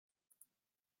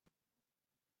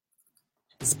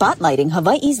Spotlighting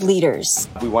Hawaii's leaders.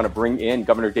 We want to bring in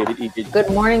Governor David Ige. Good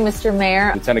morning, Mr.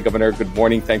 Mayor. Lieutenant Governor, good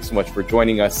morning. Thanks so much for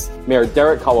joining us. Mayor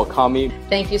Derek Kawakami.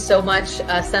 Thank you so much,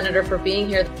 Senator, for being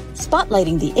here.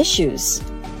 Spotlighting the issues.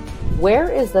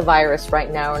 Where is the virus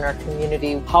right now in our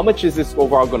community? How much is this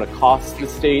overall going to cost the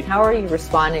state? How are you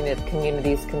responding to the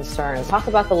community's concerns? Talk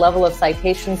about the level of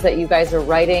citations that you guys are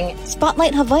writing.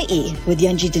 Spotlight Hawaii with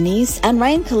Yanji Denise and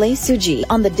Ryan Kalei Suji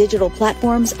on the digital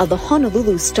platforms of the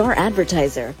Honolulu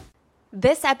Star-Advertiser.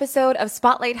 This episode of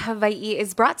Spotlight Hawaii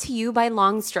is brought to you by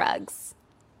Long's Drugs.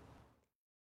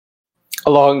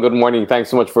 Aloha and good morning.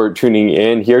 Thanks so much for tuning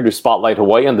in here to Spotlight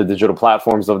Hawaii on the digital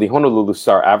platforms of the Honolulu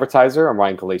Star-Advertiser. I'm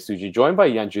Ryan Kalei Suji, joined by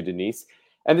Yanji Denise.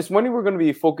 And this morning we're going to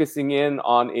be focusing in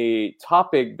on a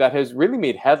topic that has really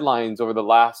made headlines over the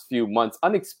last few months,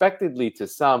 unexpectedly to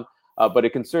some, but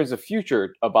it concerns the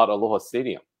future about Aloha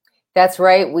Stadium. That's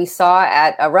right. We saw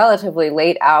at a relatively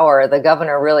late hour, the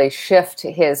governor really shift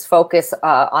his focus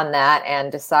on that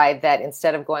and decide that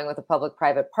instead of going with a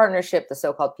public-private partnership, the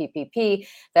so-called PPP,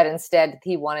 that instead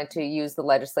he wanted to use the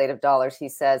legislative dollars, he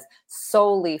says,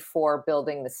 solely for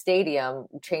building the stadium,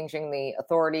 changing the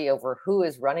authority over who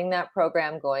is running that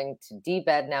program, going to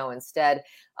DBED now instead.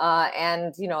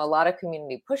 And, you know, a lot of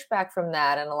community pushback from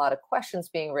that and a lot of questions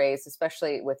being raised,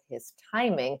 especially with his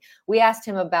timing. We asked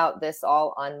him about this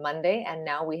all on Monday, and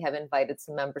now we have invited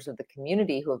some members of the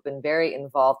community who have been very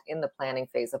involved in the planning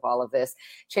phase of all of this.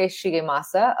 Chase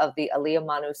Shigemasa of the Alea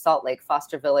Manu Salt Lake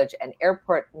Foster Village and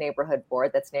Airport Neighborhood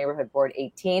Board, that's Neighborhood Board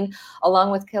 18,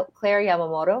 along with Claire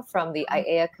Yamamoto from the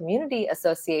Aiea Community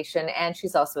Association, and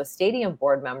she's also a stadium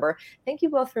board member. Thank you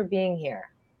both for being here.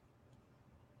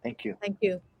 Thank you. Thank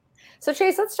you. So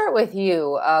Chase, let's start with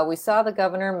you. We saw the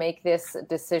governor make this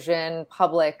decision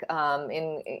public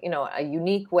in a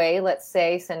unique way, let's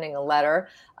say, sending a letter.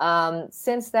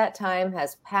 Since that time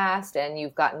has passed and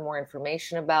you've gotten more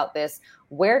information about this,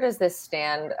 where does this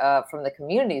stand from the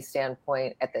community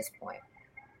standpoint at this point?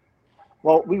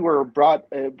 Well, we were brought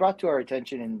to our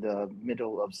attention in the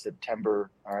middle of September,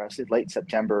 or late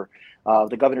September,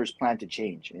 the governor's plan to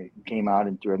change. It came out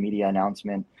and through a media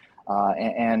announcement.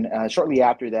 And shortly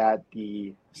after that,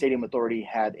 the Stadium Authority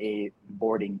had a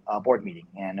board meeting,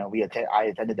 and I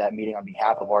attended that meeting on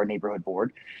behalf of our neighborhood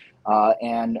board.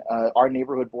 And our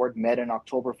neighborhood board met on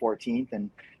October 14th and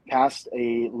passed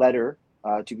a letter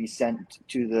to be sent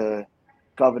to the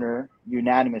governor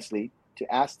unanimously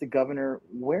to ask the governor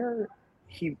where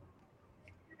he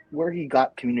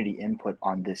got community input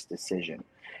on this decision.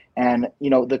 And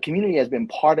the community has been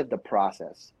part of the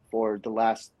process for the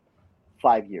last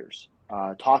 5 years,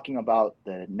 talking about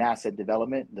the NASED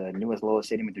development, the newest Aloha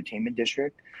Stadium Entertainment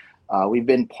District. We've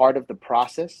been part of the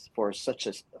process for such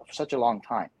a long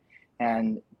time,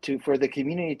 and for the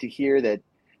community to hear that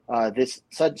this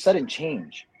sudden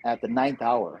change at the 9th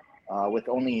hour, with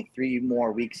only 3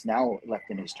 more weeks now left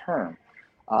in his term,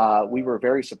 we were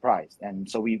very surprised. And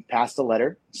so we passed a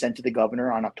letter sent to the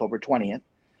governor on October 20th,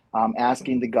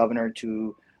 asking the governor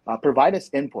to provide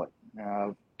us input,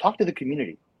 talk to the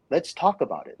community. Let's talk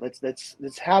about it.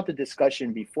 Let's have the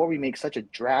discussion before we make such a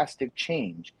drastic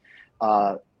change.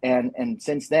 And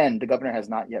since then, the governor has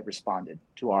not yet responded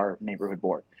to our neighborhood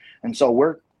board, and so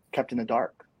we're kept in the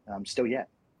dark still yet.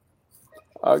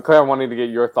 Claire, I wanted to get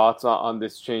your thoughts on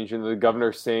this change, and the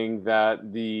governor saying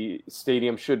that the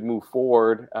stadium should move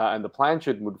forward and the plan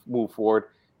should move forward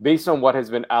based on what has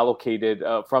been allocated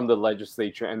from the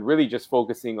legislature, and really just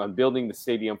focusing on building the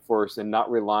stadium first and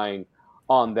not relying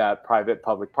on that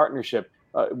private-public partnership.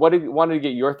 Wanted to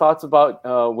get your thoughts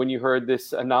about when you heard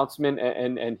this announcement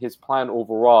and his plan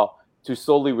overall to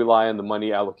solely rely on the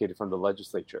money allocated from the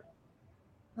legislature.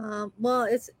 Well,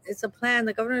 it's a plan.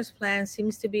 The governor's plan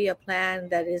seems to be a plan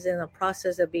that is in a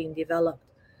process of being developed.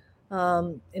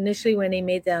 Initially, when he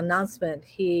made the announcement,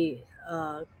 he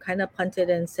kind of punted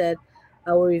and said,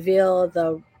 "I will reveal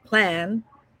the plan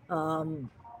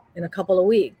in a couple of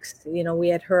weeks." We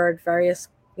had heard various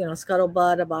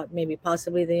scuttlebutt about maybe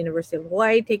possibly the University of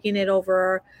Hawaii taking it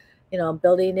over,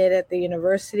 building it at the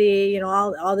university.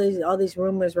 All these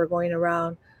rumors were going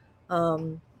around.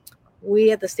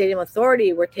 We at the Stadium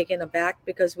Authority were taken aback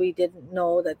because we didn't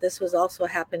know that this was also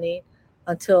happening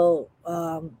until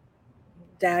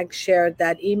DAG shared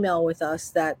that email with us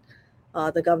that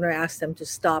the governor asked them to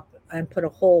stop and put a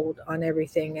hold on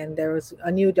everything, and there was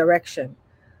a new direction.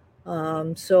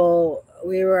 So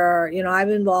we were, I'm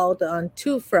involved on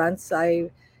 2 fronts.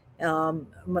 I'm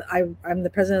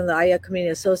the president of the Aiea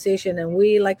Community Association, and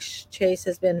we, like Chase,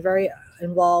 has been very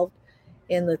involved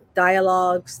in the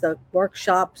dialogues, the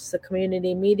workshops, the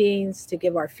community meetings to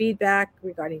give our feedback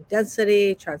regarding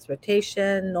density,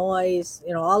 transportation, noise,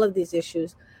 all of these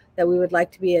issues that we would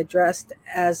like to be addressed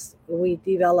as we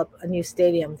develop a new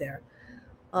stadium there.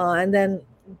 And then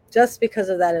just because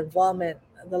of that involvement,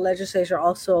 the legislature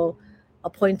also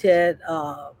appointed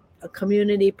a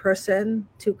community person,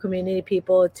 2 community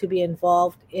people to be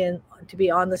involved to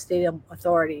be on the stadium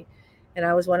authority. And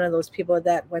I was one of those people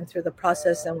that went through the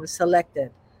process and was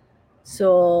selected.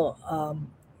 So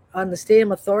on the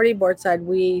stadium authority board side,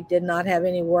 we did not have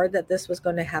any word that this was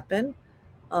going to happen.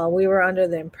 We were under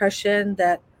the impression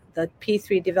that the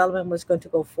P3 development was going to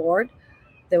go forward.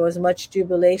 There was much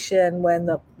jubilation when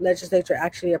the legislature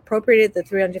actually appropriated the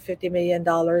 $350 million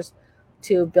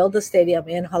to build the stadium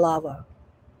in Halawa,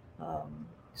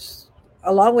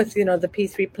 along with the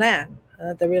P3 plan,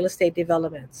 the real estate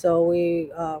development. So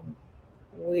we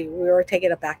were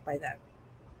taken aback by that.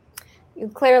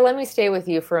 Claire, let me stay with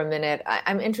you for a minute.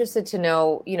 I'm interested to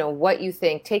know, what you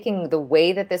think, taking the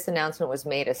way that this announcement was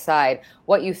made aside,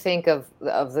 what you think of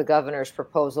the governor's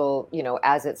proposal,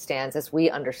 as it stands, as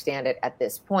we understand it at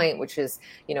this point, which is,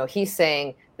 he's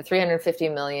saying the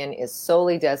 $350 million is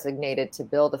solely designated to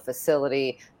build a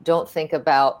facility. Don't think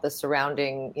about the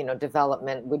surrounding,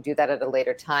 development. We'd do that at a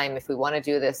later time. If we want to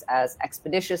do this as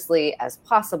expeditiously as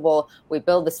possible, we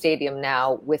build the stadium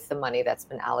now with the money that's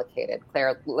been allocated.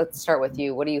 Claire, let's start with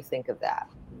you. What do you think of that?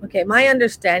 Okay, my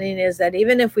understanding is that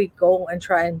even if we go and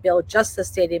try and build just the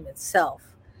stadium itself,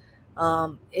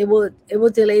 it will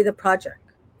delay the project.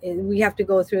 We have to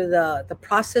go through the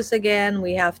process again.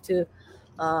 We have to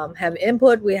have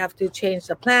input. We have to change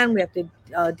the plan. We have to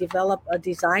develop a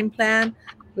design plan.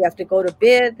 We have to go to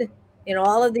bid.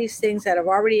 All of these things that are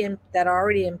already in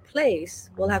place,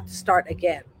 we'll have to start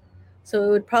again. So it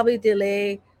would probably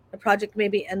delay the project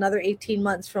maybe another 18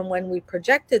 months from when we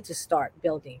projected to start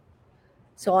building.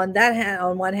 So on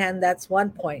one hand, that's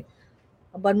one point.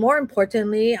 But more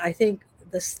importantly, I think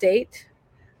the state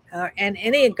and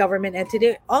any government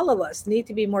entity, all of us need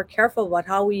to be more careful about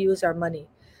how we use our money.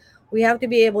 We have to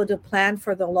be able to plan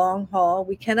for the long haul.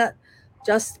 We cannot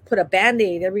just put a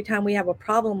Band-Aid every time we have a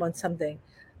problem on something.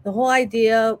 The whole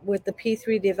idea with the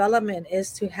P3 development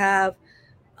is to have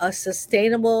a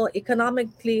sustainable,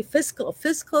 economically fiscal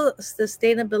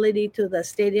sustainability to the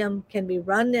stadium, can be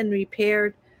run and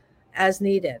repaired as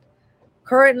needed.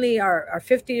 Currently, our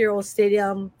 50-year-old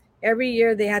stadium, every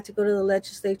year they had to go to the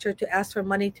legislature to ask for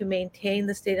money to maintain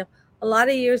the stadium. A lot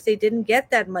of years they didn't get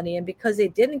that money, and because they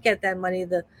didn't get that money,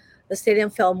 the stadium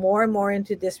fell more and more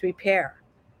into disrepair.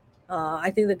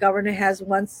 I think the governor has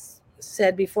once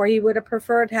said before he would have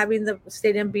preferred having the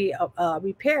stadium be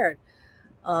repaired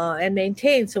and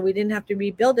maintained so we didn't have to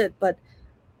rebuild it. But,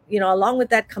 along with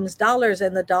that comes dollars,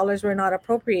 and the dollars were not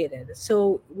appropriated.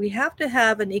 So we have to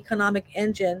have an economic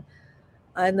engine,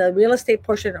 and the real estate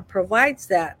portion provides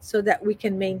that so that we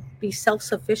can be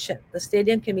self-sufficient. The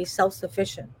stadium can be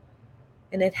self-sufficient.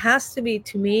 And it has to be,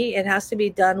 to me, it has to be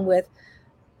done with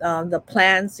the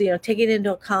plans, taking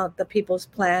into account the people's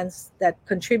plans that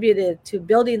contributed to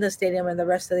building the stadium and the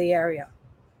rest of the area.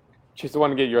 Just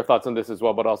want to get your thoughts on this as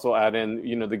well, but also add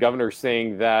in, the governor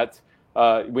saying that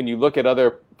when you look at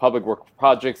other public work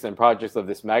projects and projects of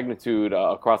this magnitude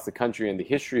across the country and the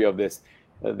history of this,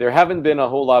 there haven't been a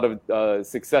whole lot of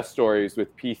success stories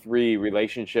with P3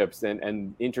 relationships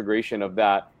and integration of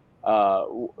that.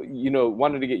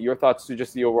 Wanted to get your thoughts to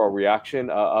just the overall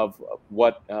reaction of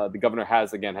what the governor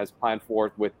has planned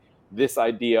forth with this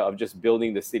idea of just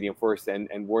building the stadium first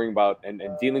and worrying about and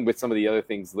dealing with some of the other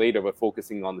things later, but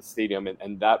focusing on the stadium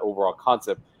and that overall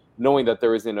concept, knowing that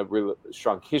there isn't a real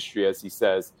strong history, as he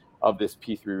says, of this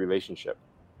P3 relationship.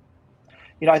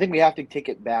 I think we have to take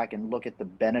it back and look at the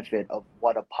benefit of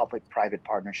what a public-private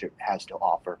partnership has to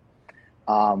offer.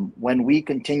 When we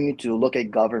continue to look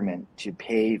at government to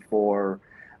pay for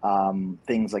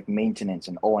things like maintenance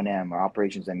and O&M, or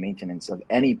operations and maintenance of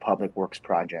any public works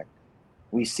project,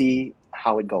 we see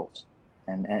how it goes.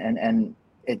 And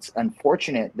it's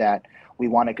unfortunate that we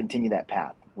want to continue that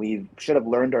path. We should have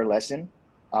learned our lesson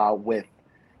with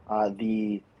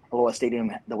the Aloha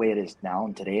Stadium the way it is now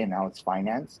and today, and now it's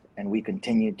financed. And we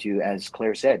continue to, as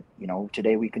Claire said,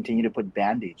 today we continue to put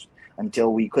Band-Aids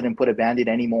until we couldn't put a Band-Aid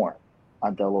anymore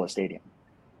on the Aloha Stadium.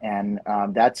 And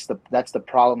that's the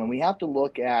problem. And we have to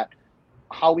look at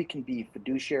how we can be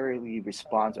fiduciarily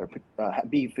responsible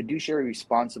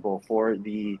for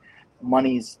the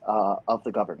monies of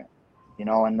the government.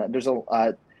 And there's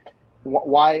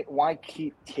why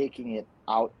keep taking it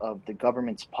out of the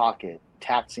government's pocket,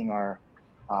 taxing our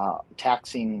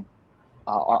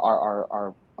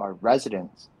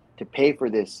residents to pay for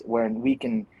this, when we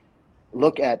can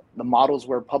look at the models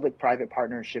where public-private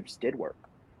partnerships did work,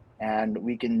 and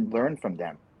we can learn from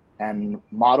them and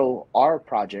model our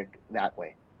project that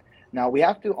way. Now, we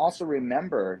have to also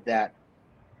remember that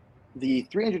the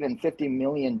 $350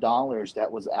 million that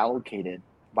was allocated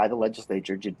by the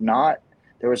legislature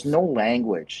there was no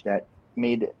language that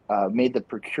made the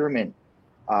procurement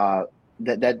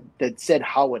that said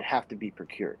how it would have to be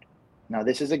procured. Now,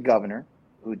 this is a governor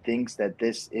who thinks that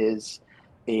this is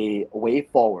a way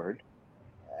forward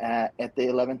at the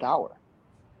 11th hour.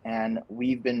 And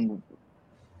we've been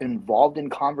involved in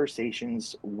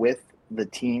conversations with the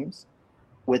teams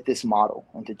with this model.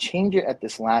 And to change it at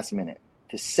this last minute,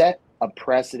 to set a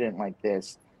precedent like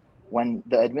this when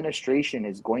the administration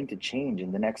is going to change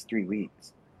in the next 3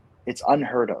 weeks, it's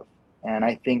unheard of. And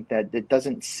I think that it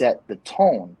doesn't set the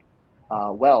tone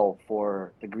well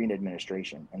for the Green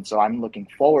administration. And so I'm looking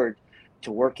forward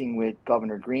to working with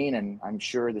Governor Green, and I'm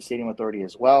sure the Stadium Authority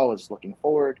as well is looking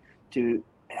forward to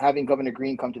having Governor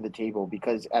Green come to the table,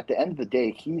 because at the end of the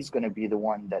day, he's going to be the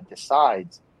one that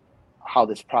decides how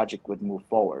this project would move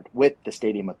forward with the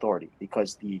Stadium Authority,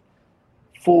 because the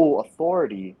full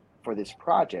authority for this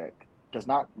project does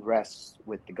not rest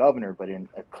with the governor, but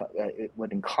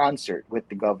in concert with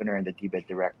the governor and the DBED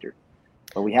director.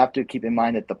 But we have to keep in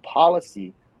mind that the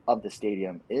policy of the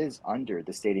stadium is under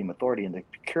the Stadium Authority, and the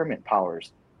procurement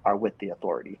powers are with the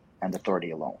authority and the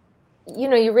authority alone. You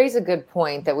know, you raise a good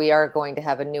point that we are going to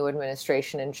have a new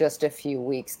administration in just a few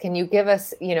weeks. Can you give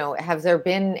us, has there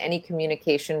been any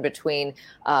communication between,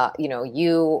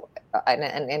 you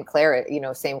and Claire,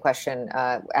 same question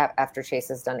after Chase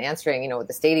is done answering, with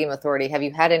the Stadium Authority? Have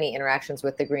you had any interactions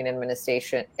with the Green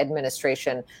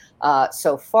administration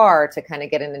so far to kind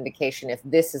of get an indication if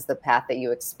this is the path that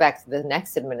you expect the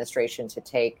next administration to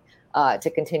take to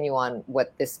continue on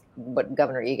what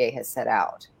Governor Ige has set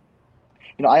out?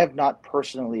 I have not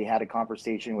personally had a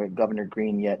conversation with Governor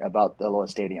Green yet about the Aloha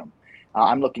Stadium.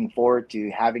 I'm looking forward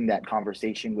to having that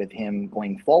conversation with him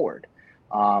going forward.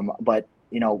 But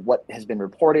what has been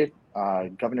reported,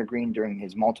 Governor Green during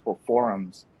his multiple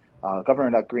forums,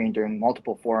 Governor Green during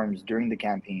multiple forums during the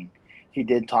campaign, he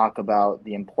did talk about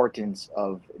the importance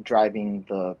of driving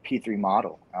the P3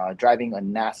 model, driving a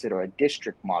NASID or a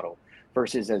district model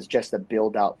versus as just a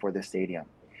build out for the stadium.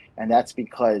 And that's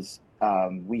because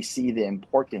we see the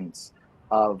importance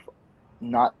of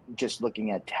not just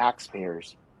looking at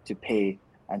taxpayers to pay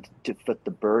and to foot the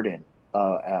burden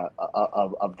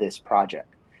of this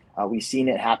project. We've seen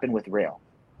it happen with rail.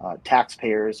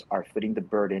 Taxpayers are footing the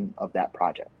burden of that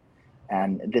project.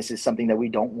 And this is something that we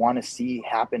don't want to see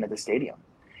happen at the stadium.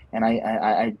 And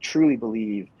I truly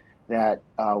believe that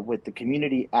with the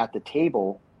community at the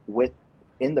table,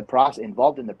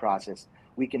 involved in the process,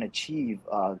 we can achieve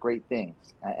great things.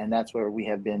 And that's where we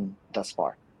have been thus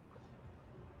far.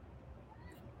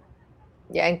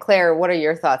 Yeah. And Claire, what are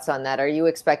your thoughts on that? Are you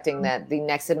expecting that the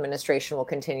next administration will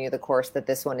continue the course that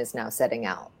this one is now setting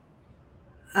out?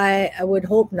 I would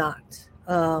hope not.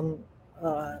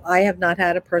 I have not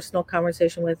had a personal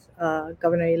conversation with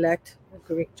Governor-elect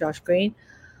Josh Green.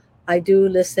 I do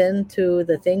listen to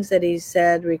the things that he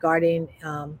said regarding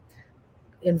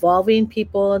involving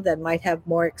people that might have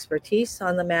more expertise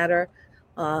on the matter,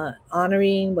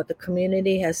 honoring what the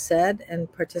community has said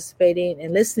and participating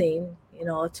and listening,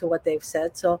 to what they've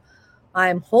said. So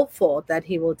I'm hopeful that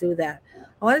he will do that.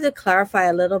 I wanted to clarify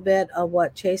a little bit of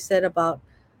what Chase said about,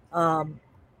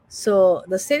 so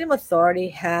the Stadium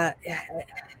Authority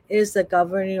is the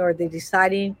governing or the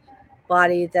deciding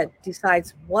body that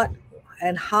decides what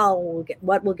and how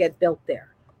what will get built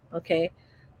there. Okay.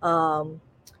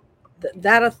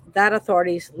 That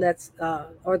authority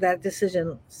or that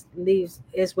decision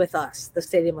is with us, the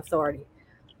Stadium Authority.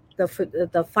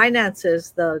 The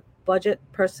finances, the budget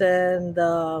person,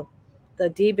 the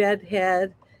DBED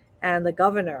head, and the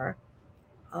governor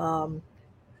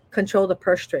control the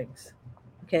purse strings.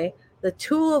 Okay, the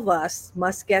two of us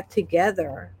must get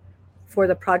together for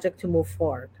the project to move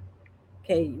forward.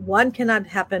 Okay, one cannot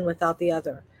happen without the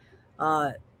other.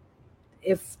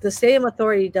 If the Stadium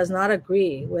Authority does not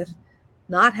agree with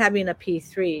not having a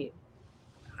P3,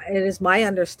 it is my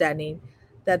understanding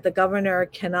that the governor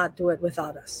cannot do it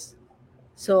without us.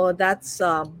 So that's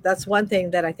one thing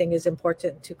that I think is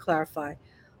important to clarify.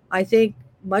 I think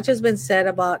much has been said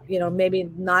about, maybe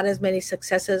not as many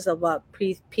successes about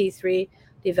P3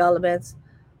 developments.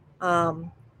 I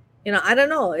don't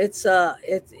know. It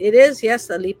is, yes,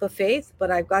 a leap of faith,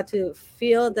 but I've got to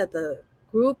feel that the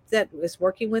group that is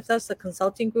working with us, the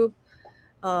consulting group,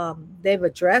 they've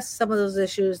addressed some of those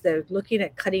issues. They're looking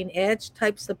at cutting edge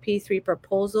types of P3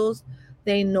 proposals.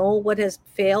 They know what has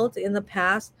failed in the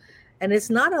past, and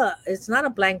it's not a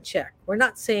blank check. We're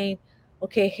not saying,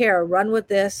 okay, here, run with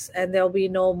this, and there'll be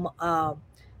no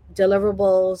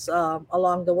deliverables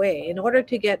along the way. In order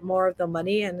to get more of the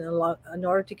money and in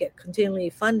order to get continually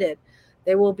funded,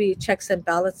 there will be checks and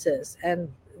balances,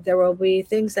 and there will be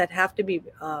things that have to be,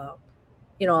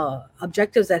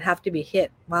 objectives that have to be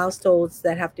hit, milestones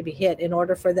that have to be hit in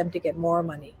order for them to get more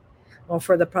money or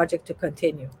for the project to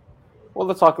continue. Well,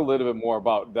 let's talk a little bit more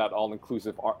about that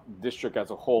all-inclusive district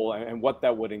as a whole and what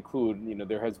that would include.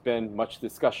 There has been much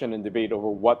discussion and debate over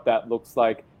what that looks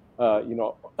like.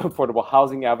 Affordable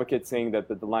housing advocates saying that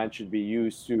the land should be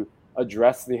used to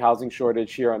address the housing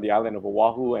shortage here on the island of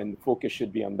Oahu, and focus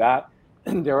should be on that.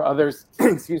 And there are others,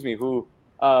 excuse me, who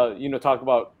talk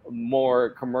about more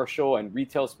commercial and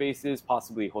retail spaces,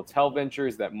 possibly hotel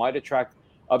ventures that might attract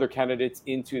other candidates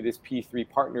into this P3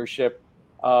 partnership.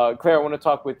 Claire, I want to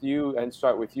talk with you and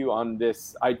start with you on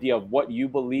this idea of what you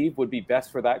believe would be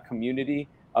best for that community,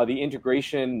 the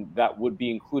integration that would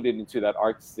be included into that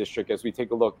arts district as we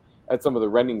take a look at some of the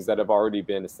rentings that have already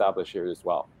been established here as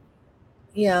well.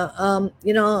 Yeah,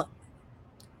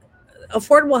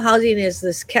 affordable housing is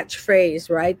this catchphrase,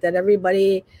 right? That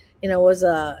everybody, is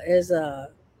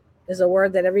a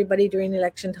word that everybody during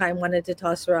election time wanted to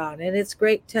toss around, and it's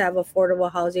great to have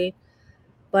affordable housing.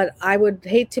 But I would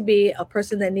hate to be a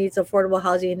person that needs affordable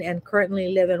housing and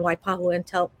currently live in Waipahu and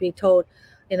be told,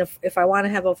 if I want to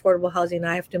have affordable housing,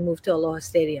 I have to move to Aloha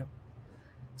Stadium.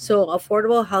 So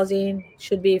affordable housing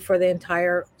should be for the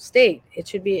entire state. It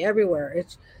should be everywhere.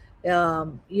 It's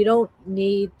you don't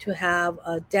need to have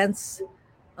a dense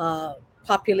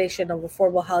population of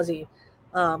affordable housing.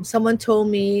 Someone told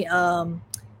me,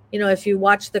 if you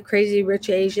watch the Crazy Rich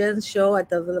Asians show at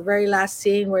the very last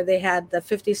scene where they had the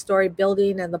 50-story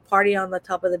building and the party on the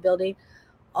top of the building,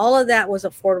 all of that was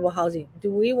affordable housing.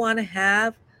 Do we want to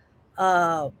have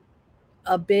does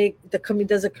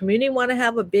the community want to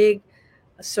have a big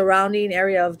surrounding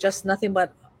area of just nothing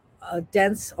but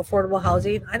dense affordable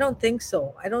housing? I don't think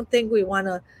so. I don't think we want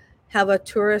to have a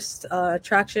tourist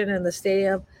attraction in the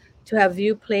stadium to have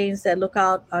view planes that look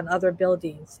out on other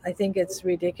buildings. I think it's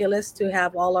ridiculous to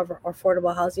have all of our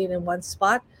affordable housing in one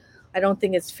spot. I don't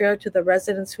think it's fair to the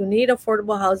residents who need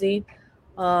affordable housing.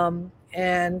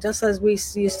 And just as we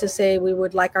used to say, we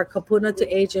would like our kapuna to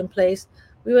age in place.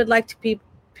 We would like to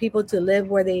people to live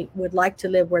where they would like to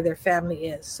live, where their family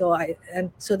is. So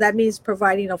that means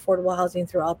providing affordable housing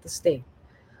throughout the state.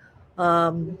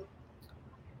 What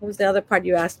was the other part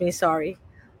you asked me? Sorry.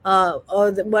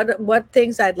 What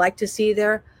things I'd like to see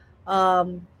there?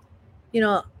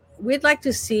 We'd like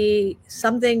to see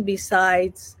something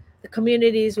besides the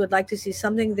communities. Would like to see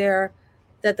something there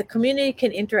that the community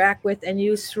can interact with and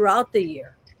use throughout the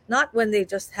year. Not when they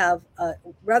just have,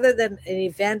 rather than an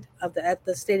event at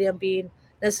the stadium being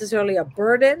necessarily a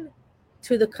burden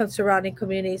to the surrounding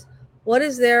communities. What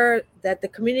is there that the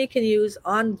community can use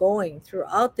ongoing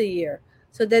throughout the year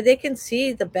so that they can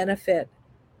see the benefit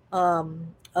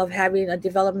of having a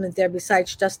development there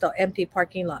besides just an empty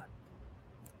parking lot?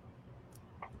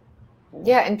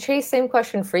 Yeah, and Chase, same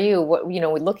question for you.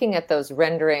 Looking at those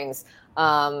renderings,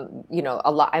 a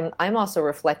lot. I'm also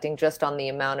reflecting just on the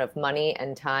amount of money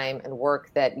and time and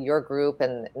work that your group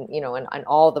and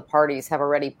all the parties have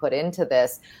already put into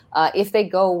this. If they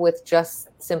go with just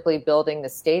simply building the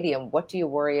stadium, what do you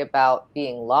worry about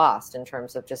being lost in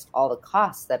terms of just all the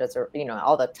costs that is,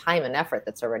 all the time and effort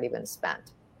that's already been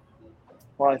spent?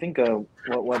 Well, I think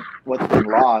what's been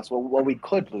lost, what we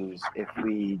could lose if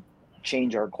we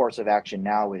change our course of action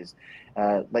now is,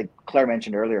 like Claire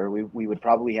mentioned earlier, we would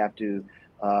probably have to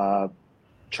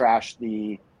trash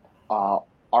the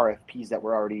RFPs that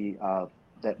were already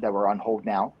that were on hold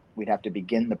now. We'd have to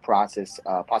begin the process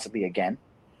possibly again,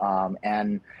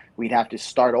 and we'd have to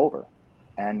start over,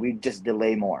 and we'd just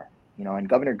delay more. And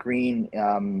Governor Green,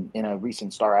 in a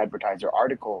recent Star Advertiser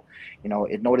article,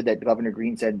 it noted that Governor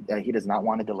Green said he does not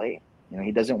want to delay.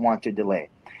 He doesn't want to delay.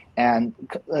 And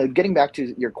getting back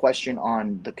to your question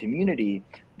on the community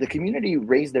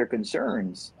raised their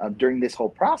concerns during this whole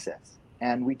process.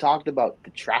 And we talked about the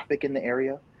traffic in the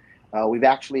area. We've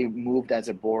actually moved as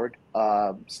a board,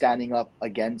 standing up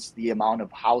against the amount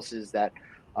of houses that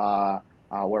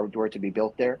were to be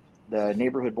built there. The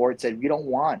neighborhood board said, we don't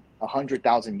want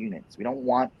 100,000 units. We don't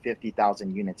want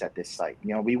 50,000 units at this site.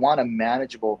 We want a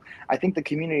manageable. I think the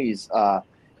community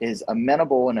is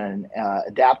amenable and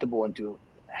adaptable into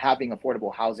having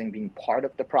affordable housing being part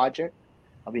of the project,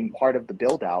 being part of the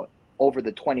build out over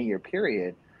the 20-year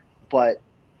period, but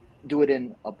do it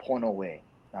in a pono way,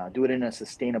 do it in a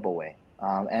sustainable way.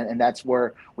 And that's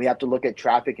where we have to look at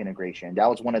traffic integration. That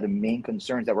was one of the main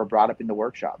concerns that were brought up in the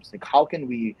workshops. Like, how can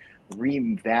we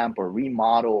revamp or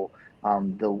remodel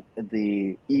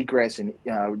the egress and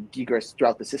egress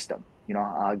throughout the system,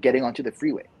 getting onto the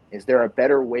freeway. Is there a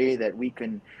better way that we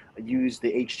can use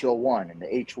the H201 and the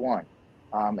H1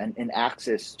 and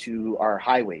access to our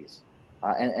highways?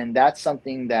 And that's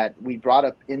something that we brought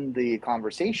up in the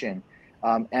conversation,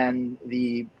 and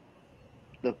the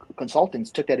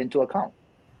consultants took that into account,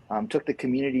 took the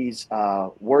community's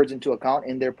words into account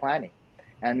in their planning,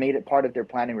 and made it part of their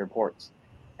planning reports.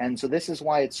 And so this is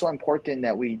why it's so important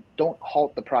that we don't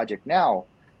halt the project now,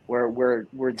 where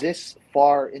we're this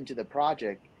far into the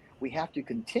project. We have to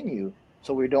continue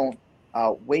so we don't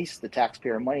waste the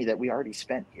taxpayer money that we already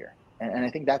spent here. And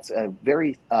I think that's a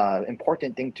very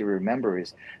important thing to remember,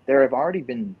 is there have already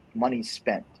been money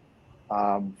spent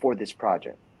for this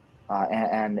project.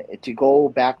 And to go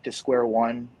back to square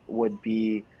one wouldn't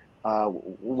be,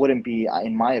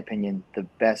 in my opinion, the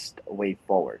best way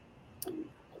forward.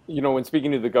 When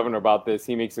speaking to the governor about this,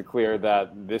 he makes it clear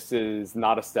that this is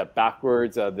not a step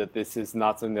backwards, that this is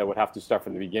not something that would have to start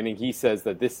from the beginning. He says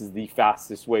that this is the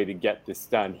fastest way to get this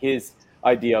done. His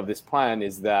idea of this plan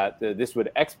is that this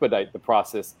would expedite the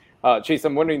process. Chase,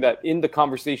 I'm wondering that in the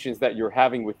conversations that you're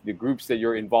having with the groups that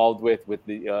you're involved with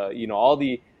the, all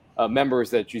the members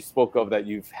that you spoke of that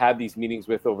you've had these meetings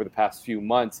with over the past few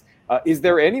months, is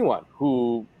there anyone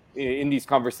who in these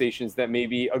conversations that may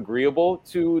be agreeable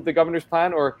to the governor's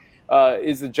plan, or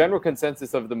is the general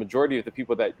consensus of the majority of the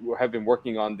people that have been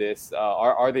working on this,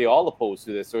 are they all opposed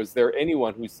to this, or is there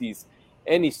anyone who sees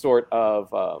any sort of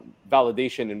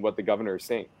validation in what the governor is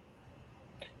saying?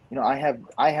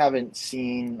 I haven't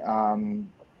seen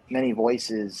many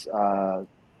voices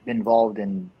involved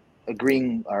in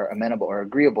agreeing or amenable or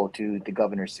agreeable to the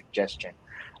governor's suggestion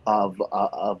of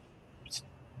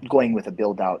going with a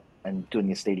build out and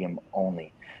doing a stadium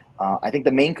only. I think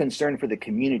the main concern for the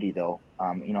community, though,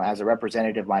 as a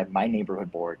representative of my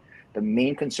neighborhood board, the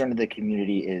main concern of the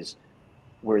community is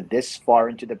we're this far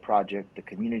into the project. The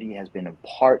community has been a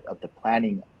part of the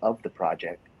planning of the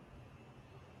project.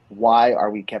 Why are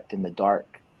we kept in the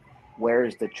dark? Where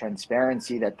is the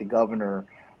transparency that the governor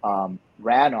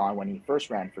ran on when he first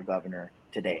ran for governor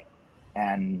today?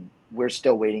 And we're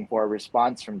still waiting for a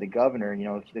response from the governor.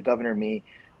 The governor may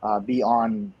be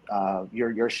on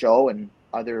your show and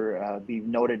be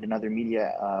noted in other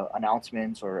media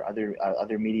announcements or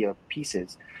other media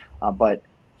pieces, but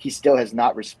he still has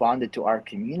not responded to our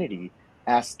community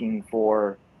asking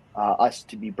for us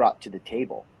to be brought to the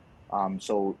table,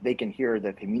 so they can hear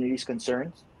the community's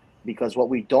concerns. Because what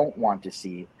we don't want to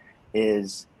see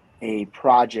is a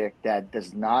project that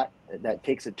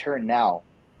takes a turn now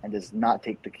and does not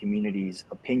take the community's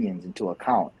opinions into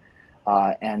account.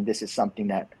 And this is something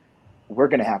that we're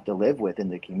going to have to live with in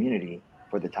the community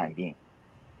for the time being.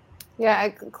 Yeah,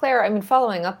 Claire,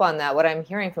 following up on that, what I'm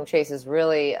hearing from Chase is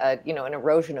really, an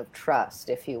erosion of trust,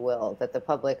 if you will, that the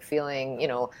public feeling,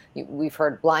 we've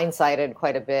heard blindsided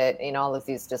quite a bit in all of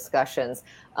these discussions.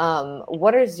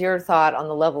 What is your thought on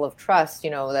the level of trust?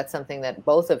 That's something that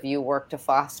both of you work to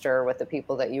foster with the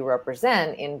people that you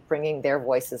represent in bringing their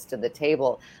voices to the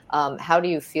table. How do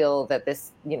you feel that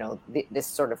this, this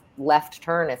sort of left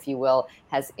turn, if you will,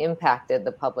 has impacted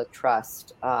the public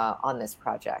trust on this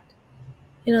project?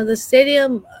 The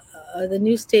stadium, the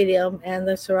new stadium and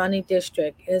the surrounding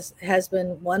district has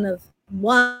been one of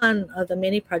the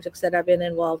many projects that I've been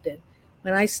involved in.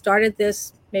 When I started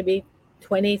this, maybe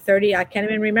 20, 30, I can't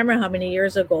even remember how many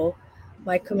years ago,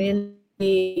 my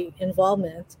community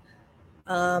involvement,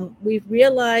 we've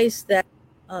realized that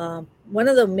one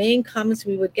of the main comments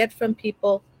we would get from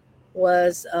people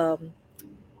was,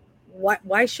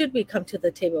 why should we come to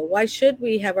the table? Why should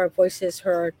we have our voices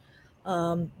heard?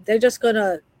 They're just going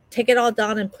to take it all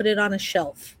down and put it on a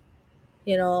shelf.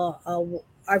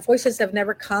 Our voices have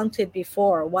never counted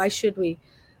before. Why should we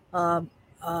bring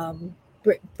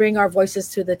our voices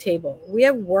to the table? We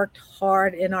have worked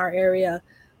hard in our area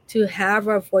to have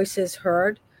our voices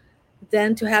heard.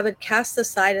 Then to have it cast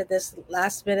aside at this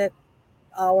last minute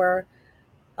hour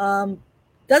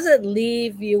doesn't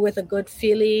leave you with a good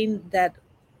feeling that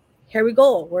here we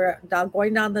go, we're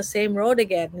going down the same road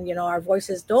again. Our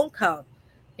voices don't count.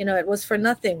 It was for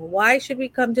nothing. Why should we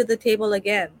come to the table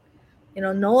again?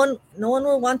 No one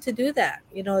will want to do that.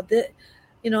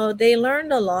 They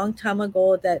learned a long time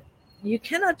ago that you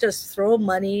cannot just throw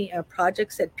money or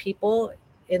projects at people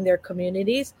in their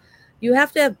communities. You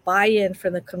have to have buy-in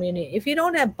from the community. If you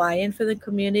don't have buy-in from the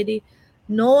community,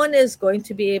 no one is going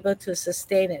to be able to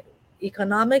sustain it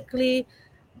economically.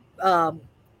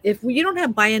 If you don't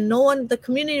have buy-in, the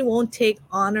community won't take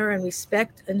honor and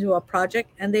respect into a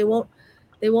project, and they won't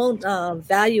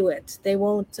value it.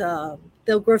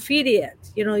 They'll graffiti it.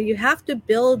 You have to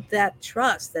build that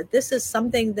trust that this is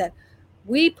something that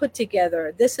we put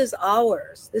together. This is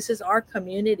ours. This is our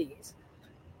communities.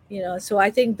 So I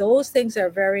think those things are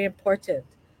very important.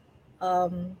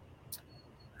 Um,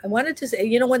 I wanted to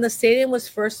say, when the stadium was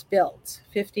first built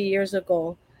 50 years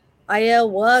ago, Aya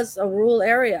was a rural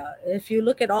area. If you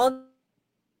look at all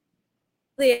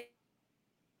the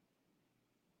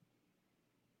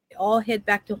all head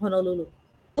back to Honolulu.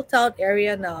 Built out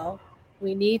area now.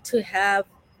 We need to have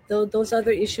those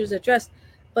other issues addressed.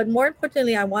 But more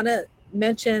importantly, I want to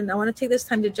take this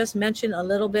time to just mention a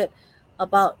little bit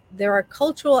about there are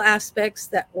cultural aspects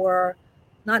that were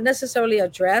not necessarily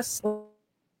addressed.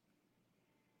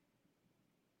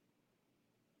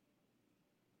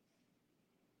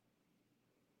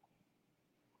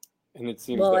 And it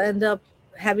seems We'll that end up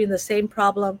having the same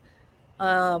problem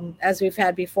as we've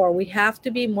had before. We have to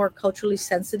be more culturally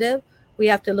sensitive. We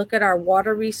have to look at our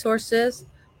water resources.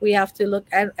 We have to look,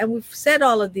 and we've said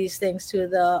all of these things to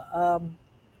the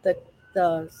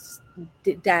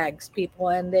DAGs people,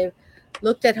 and they've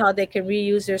looked at how they can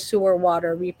reuse their sewer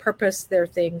water, repurpose their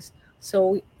things.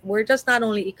 So we're just not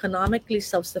only economically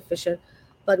self-sufficient,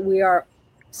 but we are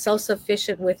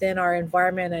self-sufficient within our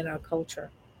environment and our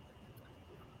culture.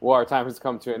 well, our time has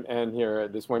come to an end here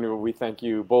this morning. We thank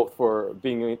you both for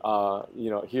being,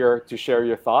 here to share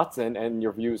your thoughts and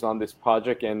your views on this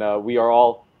project. And we are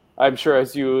all, I'm sure,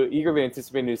 as you eagerly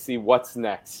anticipating to see what's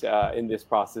next in this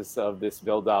process of this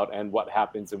build out and what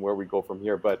happens and where we go from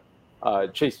here. But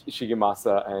Chase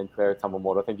Shigemasa and Claire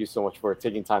Tamamoto, thank you so much for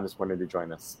taking time this morning to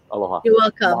join us. Aloha. You're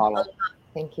welcome. Mahalo.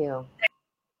 Thank you.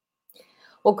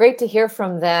 Well, great to hear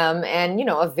from them, and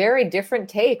a very different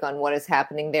take on what is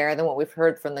happening there than what we've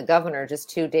heard from the governor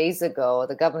just 2 days ago.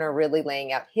 The governor really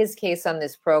laying out his case on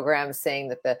this program, saying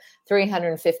that the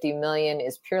 $350 million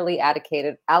is purely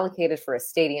allocated for a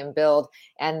stadium build,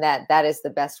 and that is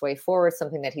the best way forward.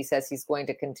 Something that he says he's going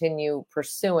to continue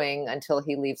pursuing until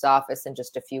he leaves office in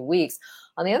just a few weeks.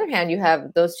 On the other hand, you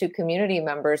have those two community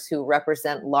members who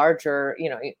represent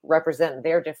represent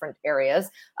their different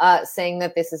areas, saying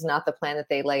that this is not the plan that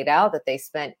they laid out, that they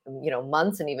spent,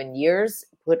 months and even years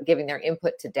giving their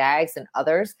input to DAGs and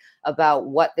others about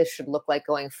what this should look like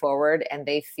going forward. And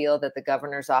they feel that the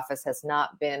governor's office has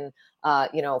not been,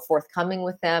 forthcoming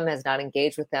with them, has not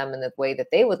engaged with them in the way that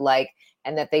they would like,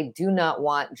 and that they do not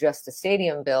want just a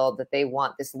stadium build, that they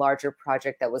want this larger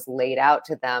project that was laid out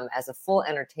to them as a full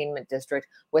entertainment district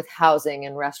with housing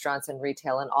and restaurants and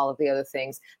retail and all of the other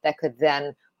things that could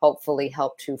then hopefully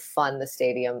help to fund the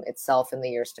stadium itself in the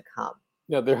years to come.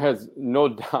 Yeah, there has no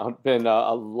doubt been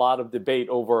a lot of debate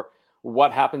over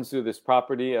what happens to this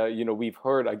property. We've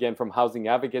heard again from housing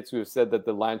advocates who have said that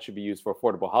the land should be used for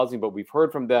affordable housing, but we've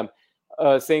heard from them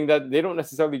saying that they don't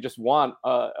necessarily just want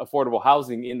affordable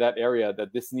housing in that area,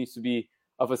 that this needs to be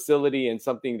a facility and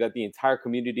something that the entire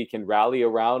community can rally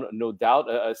around. No doubt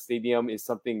a stadium is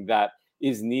something that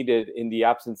is needed in the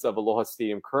absence of Aloha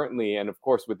Stadium currently. And of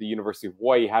course, with the University of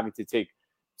Hawaii having to take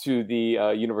to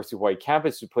the University of Hawaii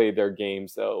campus to play their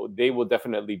games, so they will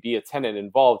definitely be a tenant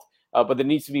involved. But there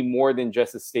needs to be more than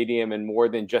just a stadium and more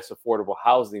than just affordable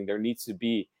housing. There needs to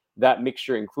be that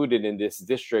mixture included in this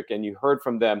district. And you heard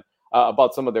from them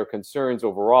about some of their concerns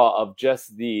overall of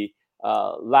just the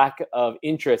lack of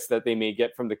interest that they may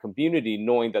get from the community,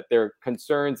 knowing that their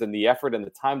concerns and the effort and the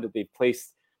time that they've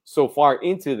placed so far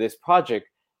into this project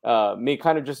may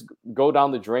kind of just go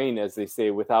down the drain, as they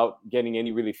say, without getting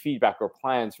any really feedback or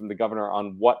plans from the governor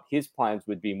on what his plans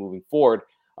would be moving forward.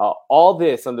 All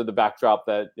this under the backdrop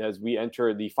that as we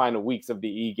enter the final weeks of the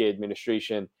Ige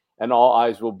administration, and all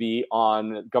eyes will be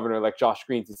on Governor-elect Josh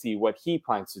Green to see what he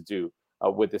plans to do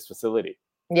with this facility.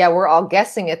 Yeah, we're all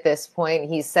guessing at this point.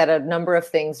 He said a number of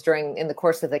things in the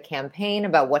course of the campaign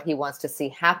about what he wants to see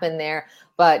happen there.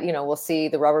 But, we'll see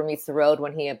the rubber meets the road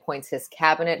when he appoints his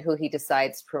cabinet, who he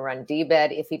decides to run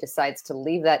DBED, if he decides to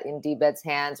leave that in DBED's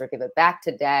hands or give it back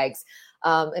to DAGs.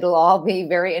 It'll all be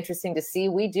very interesting to see.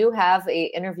 We do have an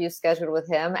interview scheduled with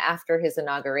him after his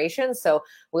inauguration, so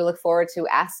we look forward to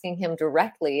asking him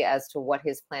directly as to what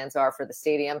his plans are for the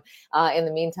stadium. In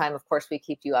the meantime, of course, we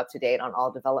keep you up to date on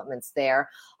all developments there.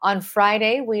 On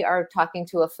Friday, we are talking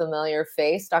to a familiar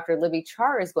face. Dr. Libby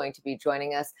Char is going to be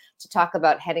joining us to talk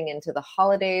about heading into the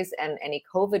holidays and any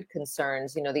COVID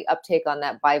concerns. The uptake on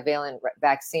that bivalent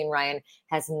vaccine, Ryan,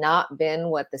 has not been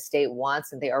what the state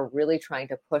wants, and they are really trying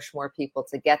to push more people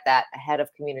to get that ahead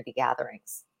of community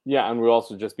gatherings. Yeah, and we'll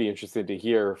also just be interested to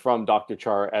hear from Dr.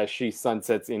 Char as she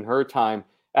sunsets in her time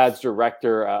as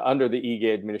director under the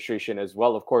Ige administration as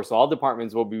well. Of course, all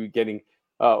departments will be getting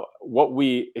what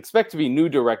we expect to be new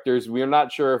directors. We are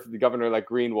not sure if the governor, like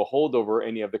Green, will hold over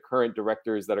any of the current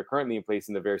directors that are currently in place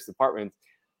in the various departments.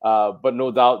 But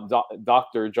no doubt,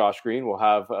 Dr. Josh Green will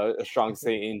have a strong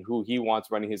say in who he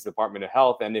wants running his Department of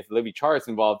Health. And if Libby Char is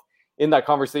involved in that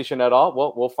conversation at all,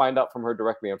 well, we'll find out from her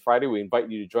directly on Friday. We invite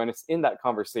you to join us in that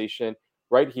conversation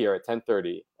right here at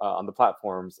 10:30 on the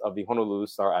platforms of the Honolulu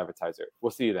Star-Advertiser.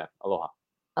 We'll see you then. Aloha.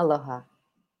 Aloha.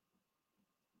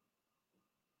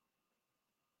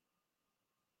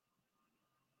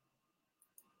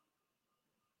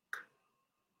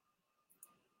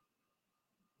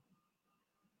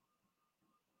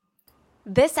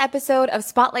 This episode of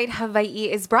Spotlight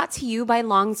Hawaii is brought to you by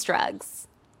Long's Drugs.